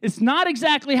 it's not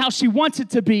exactly how she wants it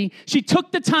to be. She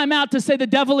took the time out to say the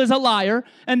devil is a liar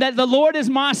and that the Lord is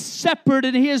my shepherd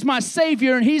and he is my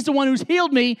savior and he's the one who's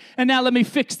healed me, and now let me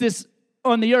fix this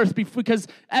on the earth, because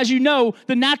as you know,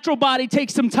 the natural body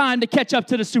takes some time to catch up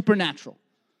to the supernatural.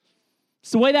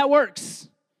 It's the way that works.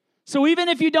 So even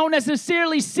if you don't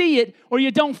necessarily see it or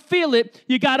you don't feel it,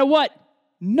 you got to what?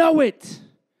 Know it.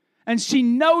 And she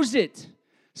knows it.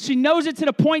 She knows it to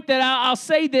the point that I'll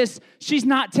say this, she's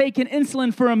not taken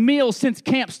insulin for a meal since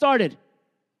camp started.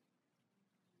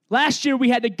 Last year, we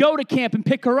had to go to camp and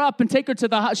pick her up and take her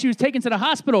to she was taken to the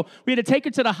hospital. We had to take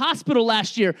her to the hospital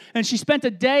last year, and she spent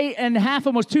a day and a half,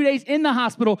 almost 2 days in the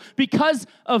hospital because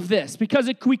of this, because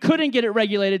we couldn't get it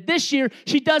regulated. This year,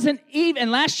 she doesn't even,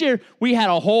 and last year, we had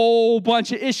a whole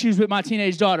bunch of issues with my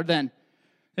teenage daughter then.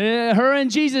 Her and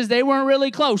Jesus, they weren't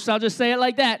really close. I'll just say it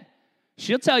like that.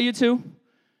 She'll tell you to.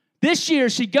 This year,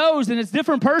 she goes, and it's a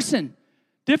different person,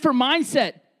 different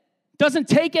mindset. Doesn't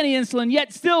take any insulin,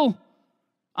 yet still,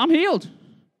 I'm healed.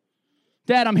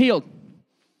 Dad, I'm healed.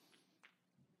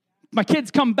 My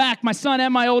kids come back, my son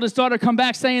and my oldest daughter come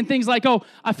back saying things like, oh,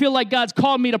 I feel like God's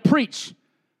called me to preach.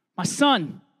 My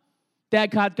son, Dad,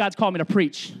 God's called me to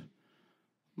preach. I'm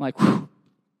like, whew.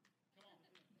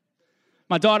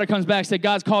 My daughter comes back and said,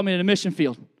 God's called me to the mission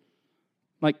field. I'm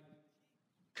like,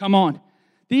 come on.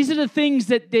 These are the things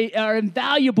that they are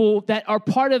invaluable, that are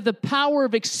part of the power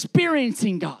of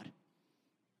experiencing God.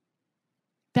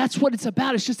 That's what it's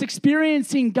about. It's just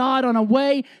experiencing God on a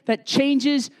way that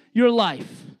changes your life.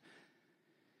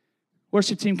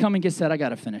 Worship team, come and get set. I got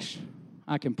to finish.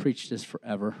 I can preach this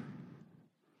forever.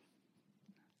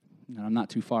 And I'm not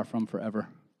too far from forever.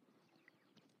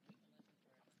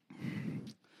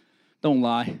 Don't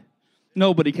lie.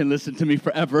 Nobody can listen to me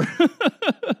forever.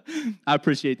 I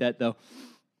appreciate that, though.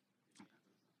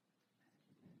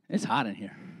 It's hot in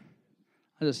here.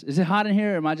 Is it hot in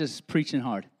here, or am I just preaching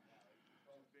hard?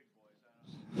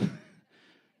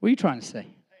 What are you trying to say?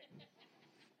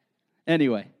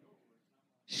 Anyway.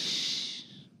 Shh.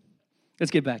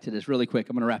 Let's get back to this really quick.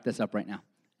 I'm going to wrap this up right now.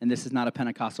 And this is not a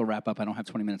Pentecostal wrap-up. I don't have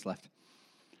 20 minutes left.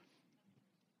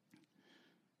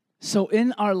 So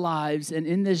in our lives and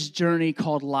in this journey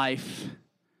called life,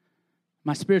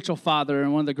 my spiritual father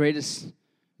and one of the greatest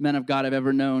men of God I've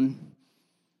ever known,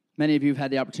 many of you have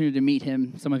had the opportunity to meet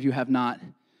him. Some of you have not.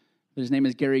 But his name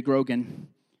is Gary Grogan.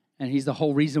 And he's the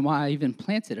whole reason why I even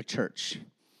planted a church.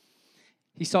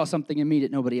 He saw something in me that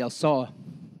nobody else saw.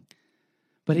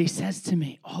 But he says to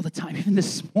me all the time, even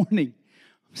this morning,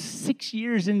 6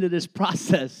 years into this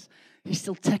process, he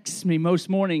still texts me most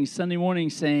mornings, Sunday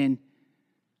mornings, saying,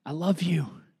 I love you.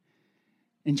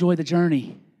 Enjoy the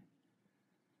journey.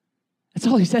 That's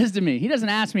all he says to me. He doesn't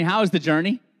ask me, how is the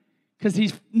journey? Because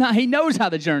he knows how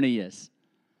the journey is.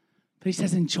 But he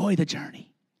says, enjoy the journey.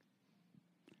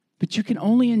 But you can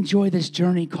only enjoy this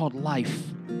journey called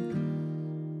life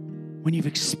when you've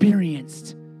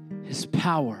experienced his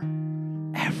power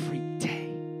every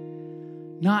day.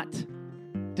 Not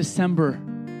December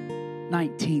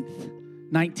 19th,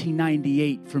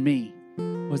 1998 for me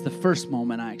was the first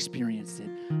moment I experienced it.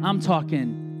 I'm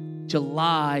talking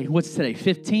July, what's today,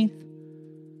 15th?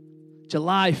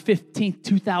 July 15th,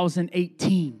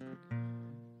 2018.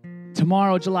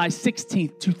 Tomorrow, July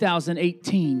 16th,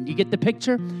 2018. You get the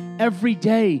picture? Every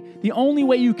day. The only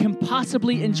way you can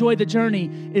possibly enjoy the journey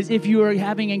is if you are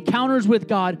having encounters with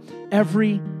God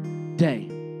every day.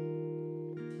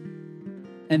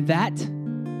 And that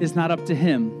is not up to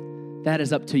him. That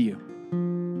is up to you.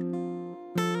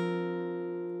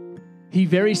 He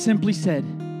very simply said,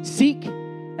 seek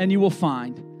and you will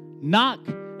find. Knock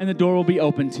and the door will be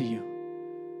open to you.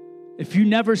 If you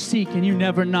never seek and you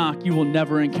never knock, you will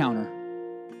never encounter.